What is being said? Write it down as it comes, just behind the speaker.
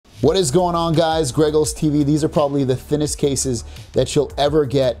What is going on, guys? Greggles TV. These are probably the thinnest cases that you'll ever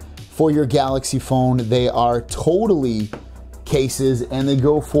get for your Galaxy phone. They are Totalee cases and they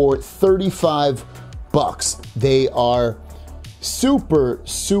go for 35 bucks. They are super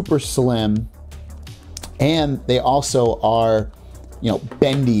slim, and they also are, you know,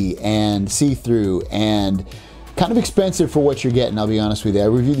 bendy and see-through and kind of expensive for what you're getting. I'll be honest with you. I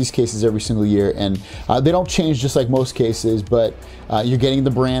review these cases every single year, and they don't change just like most cases, but you're getting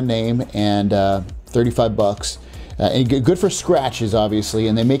the brand name, and 35 bucks. And good for scratches, obviously,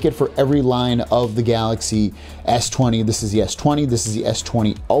 and they make it for every line of the Galaxy S20. This is the S20, this is the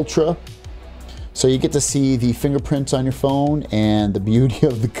S20 Ultra. So you get to see the fingerprints on your phone and the beauty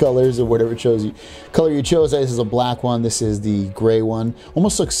of the colors or whatever color you chose. This is a black one, this is the gray one.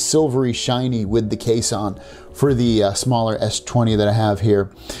 Almost looks silvery shiny with the case on for the smaller S20 that I have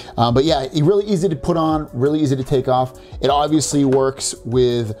here. But yeah, really easy to put on, really easy to take off. It obviously works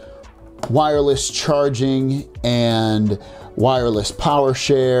with wireless charging and wireless power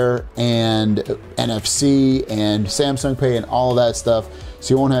share and NFC and Samsung Pay and all of that stuff.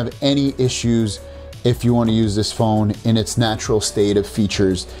 So you won't have any issues if you want to use this phone in its natural state of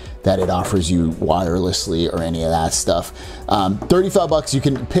features that it offers you wirelessly or any of that stuff. 35 bucks, you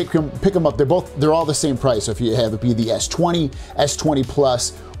can pick them up. They're all the same price. So if you have it be the S20, S20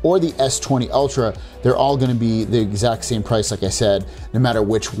 Plus, or the S20 Ultra, they're all going to be the exact same price. Like I said, no matter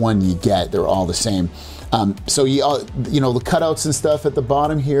which one you get, they're all the same. So you know, the cutouts and stuff at the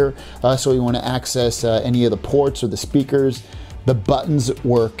bottom here, so you want to access any of the ports or the speakers. The buttons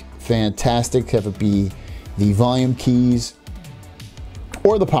work fantastic. Have it be the volume keys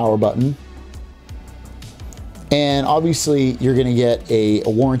or the power button. And obviously you're gonna get a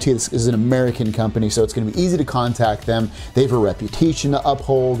warranty. This is an American company, so it's gonna be easy to contact them. They have a reputation to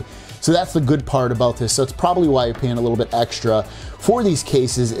uphold. So that's the good part about this. So it's probably why you're paying a little bit extra for these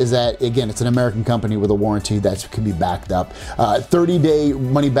cases, is that, again, it's an American company with a warranty that can be backed up. 30-day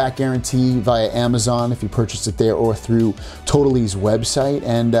money-back guarantee via Amazon if you purchase it there or through Totalee's website.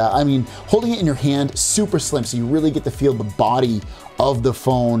 And I mean, holding it in your hand, super slim, so you really get to feel the body of the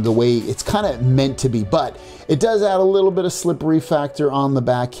phone the way it's kind of meant to be. But it does add a little bit of slippery factor on the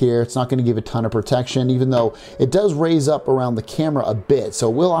back here. It's not going to give a ton of protection, even though it does raise up around the camera a bit. So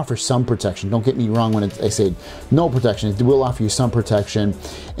it will offer some protection. Don't get me wrong when I say no protection. It will offer you some protection.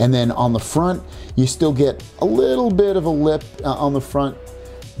 And then on the front, you still get a little bit of a lip on the front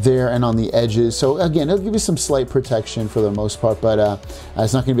there and on the edges. So again, it'll give you some slight protection for the most part, but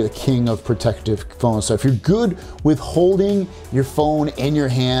it's not going to be the king of protective phones. So if you're good with holding your phone in your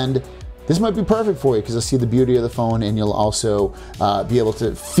hand, this might be perfect for you, because you'll see the beauty of the phone, and you'll also be able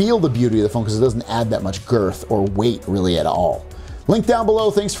to feel the beauty of the phone, because it doesn't add that much girth or weight really at all. Link down below.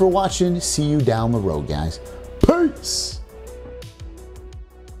 Thanks for watching. See you down the road, guys. Peace.